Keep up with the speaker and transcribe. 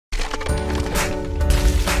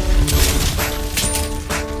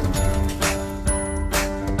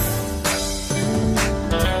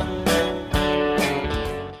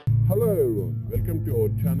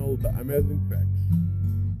amazing facts.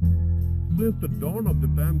 Since the dawn of the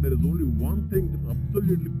time, there is only one thing that's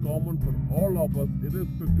absolutely common for all of us,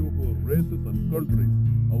 irrespective of our races and countries: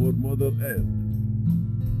 our Mother Earth.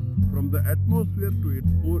 From the atmosphere to its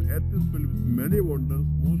core, Earth is filled with many wonders,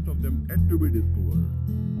 most of them yet to be discovered.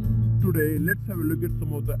 Today, let's have a look at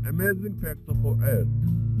some of the amazing facts of our Earth.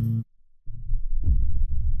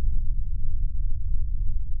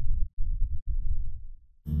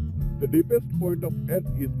 The deepest point of Earth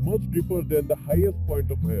is much deeper than the highest point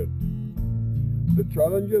of Earth. The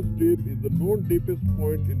Challenger's Deep is the known deepest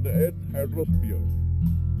point in the Earth's hydrosphere.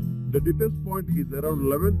 The deepest point is around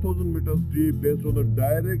 11,000 meters deep based on the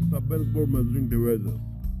direct submersible measuring devices.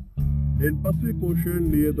 In Pacific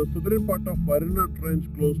Ocean near the southern part of Mariana Trench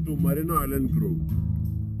close to Mariana Island Group.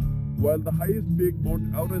 While the highest peak,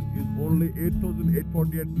 Mount Everest, is only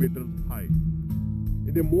 8,848 meters high.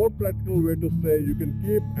 In a more practical way to say, you can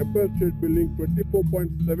keep Empire State Building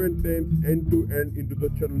 24.7 times end to end into the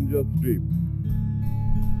Challenger's Deep.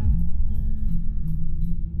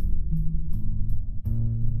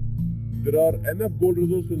 There are enough gold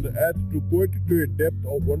reserves in the earth to go it to a depth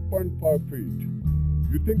of 1.5 feet.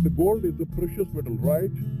 You think the gold is a precious metal,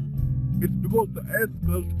 right? It's because the earth's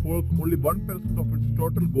crust holds only 1% of its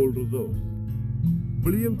total gold reserves.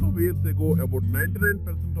 Billions of years ago, about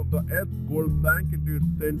 99% of the earth's gold sank into its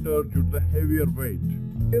center due to the heavier weight.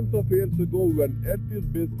 Billions of years ago, when earth is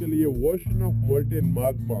basically a version of molten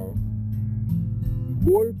magma,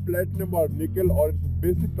 gold, platinum or nickel are its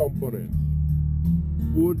basic components.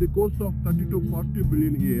 Over the course of 30 to 40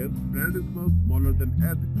 billion years, planets much smaller than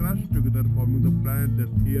Earth crashed together, forming the planet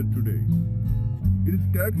that's here today. It is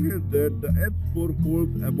calculated that the Earth's core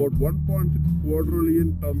holds about 1.6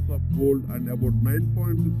 quadrillion tons of gold and about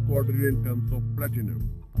 9.6 quadrillion tons of platinum.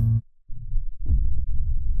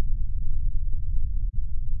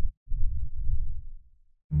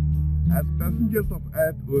 As passengers of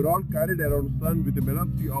Earth, we are all carried around the Sun with a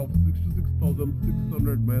velocity of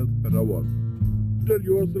 66,600 miles per hour. Consider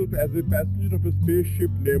yourself as a passenger of a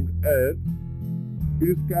spaceship named Earth. It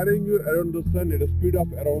is carrying you around the Sun at a speed of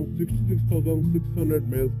around 66,600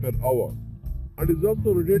 miles per hour and is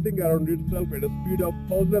also rotating around itself at a speed of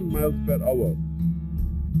 1,000 miles per hour.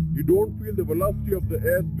 You don't feel the velocity of the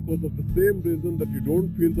Earth because of the same reason that you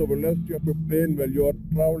don't feel the velocity of a plane while you are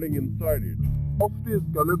traveling inside it. Velocity is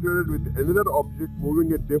calculated with another object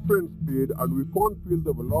moving at different speed, and we can't feel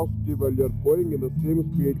the velocity while you are going in the same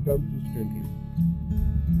speed consistently.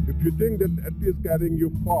 If you think that Earth is carrying you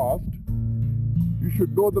fast, you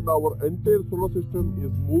should know that our entire solar system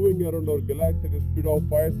is moving around our galaxy at a speed of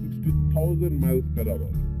 560,000 miles per hour.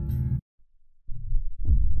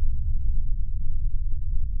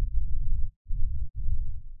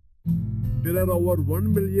 There are over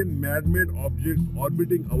 1 million man-made objects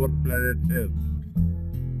orbiting our planet Earth.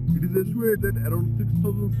 It is estimated that around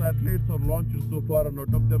 6,000 satellites are launched so far, and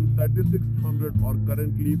out of them 3,600 are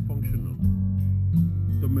currently functional.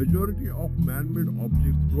 The majority of man-made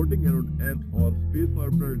objects floating around Earth are space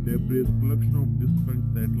orbital debris, collection of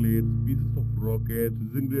distant satellites, pieces of rockets,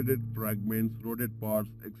 disintegrated fragments, rocket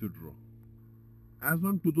parts, etc. As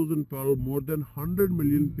on 2012, more than 100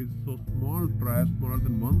 million pieces of small trash smaller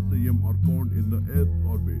than 1 cm are found in the Earth's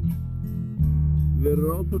orbit. There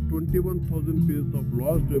are also 21,000 pieces of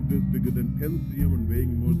lost debris bigger than 10 cm and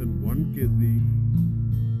weighing more than 1 kg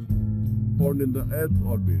found in the Earth's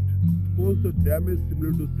orbit. Cause the damage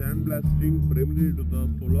similar to sandblasting, primarily to the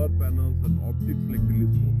solar panels and optics like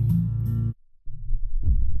telescopes.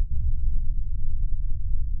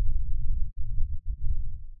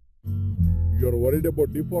 You are worried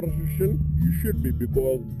about deforestation? You should be,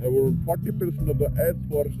 because around 40% of the Earth's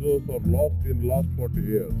forests are lost in the last 40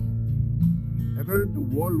 years. According to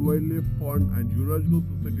World Wildlife Fund and Geological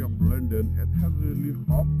Society of London, Earth has nearly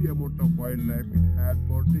half the amount of wildlife it had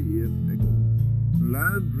 40 years ago.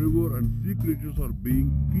 Land, river and sea creatures are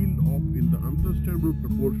being killed off in the unsustainable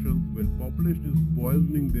proportions while population is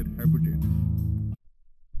poisoning their habitats.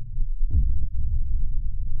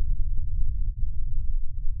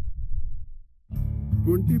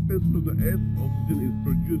 % of the Earth's oxygen is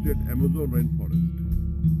produced at Amazon rainforest.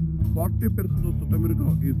 40% of South America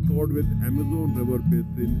is covered with Amazon river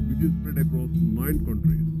basin, which is spread across 9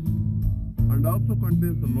 countries, and also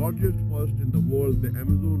contains the largest forest in the world, the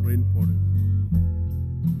Amazon rainforest.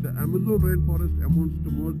 The Amazon rainforest amounts to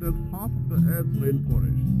more than half of the Earth's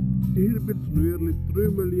rainforest. It inhabits nearly 3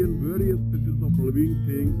 million various species of living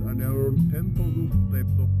things and around 10,000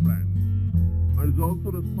 types of plants, and is also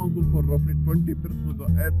responsible for roughly 20% of the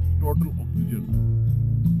Earth's total oxygen.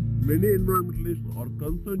 Many environmentalists are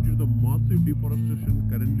concerned due to the massive deforestation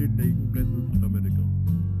currently taking place in South America.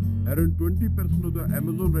 Around 20% of the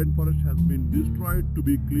Amazon rainforest has been destroyed to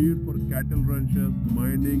be cleared for cattle ranches,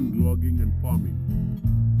 mining, logging and farming.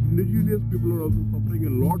 Indigenous people are also suffering a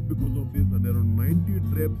lot because of this, and around 90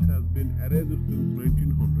 tribes has been erased since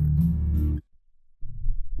 1900.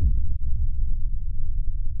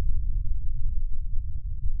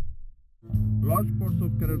 Large parts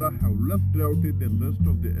of Canada have less gravity than the rest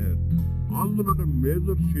of the Earth. Although not a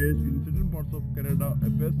major change, in certain parts of Canada, a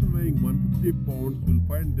person weighing 150 pounds will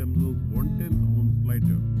find themselves 1/10 ounce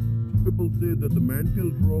lighter. People say that the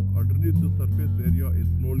mantle rock underneath the surface area is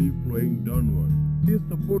slowly flowing downward. They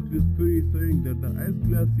support this theory, saying that the ice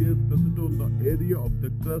glaciers present on the area of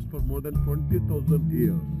the crust for more than 20,000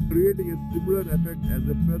 years, creating a similar effect as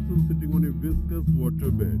a person sitting on a viscous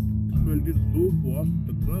waterbed. It melted so fast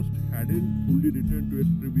the crust hadn't fully returned to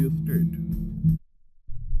its previous state.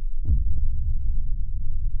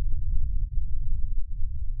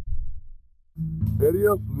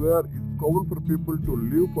 Areas where it's common for people to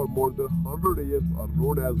live for more than 100 years are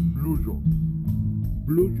known as blue zones.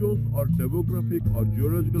 Blue zones are demographic or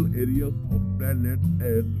geological areas of planet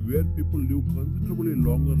Earth where people live considerably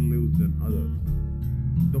longer lives than others.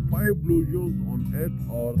 The 5 blue zones on Earth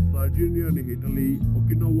are Sardinia in Italy,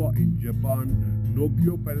 Okinawa in Japan,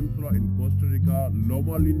 Nokia Peninsula in Costa Rica,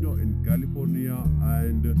 Loma Linda in California,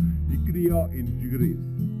 and Icaria in Greece.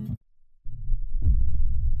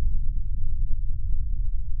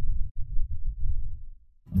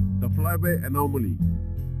 The flyby anomaly.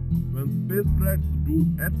 When spacecrafts do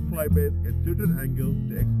Earth flybys at certain angles,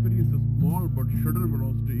 they experience a small but sudden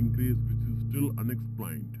velocity increase which is still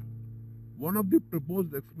unexplained. One of the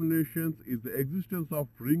proposed explanations is the existence of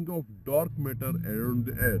ring of dark matter around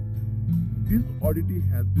the Earth. This oddity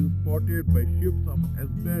has been spotted by shifts of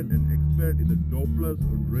S-band and X-band in the Dopplers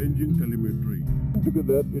and ranging telemetry.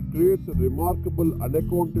 Together, it creates a remarkable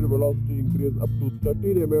unaccounted velocity increase up to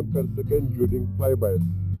 13 mm per second during flybys.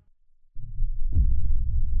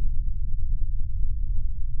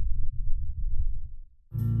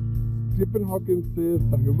 Stephen Hawking says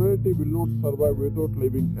that humanity will not survive without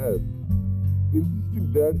leaving Earth,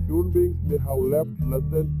 insisting that human beings may have left less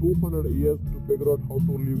than 200 years to figure out how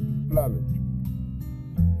to leave this planet.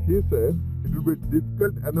 He says it will be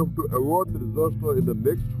difficult enough to avoid the disaster in the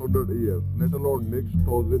next 100 years, let alone next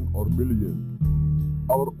 1,000 or million.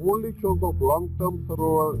 Our only chance of long-term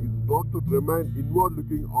survival is not to remain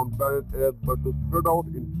inward-looking on planet Earth, but to spread out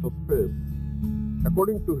into space.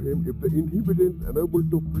 According to him, if the inhabitants unable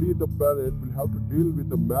to flee the planet will have to deal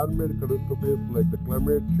with the man-made catastrophes like the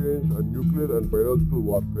climate change and nuclear and biological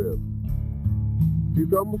warfare. He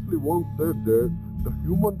famously once said that the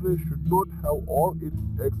human race should not have all its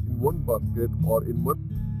eggs in one basket or in one.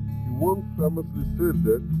 He once famously said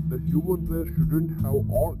that the human race shouldn't have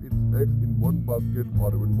all its eggs in one basket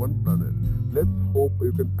or in one planet. Let's hope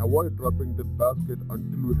you can avoid dropping that basket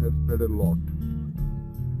until we have spread a lot.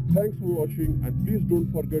 Thanks for watching, and please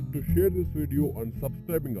don't forget to share this video and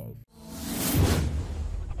subscribing us.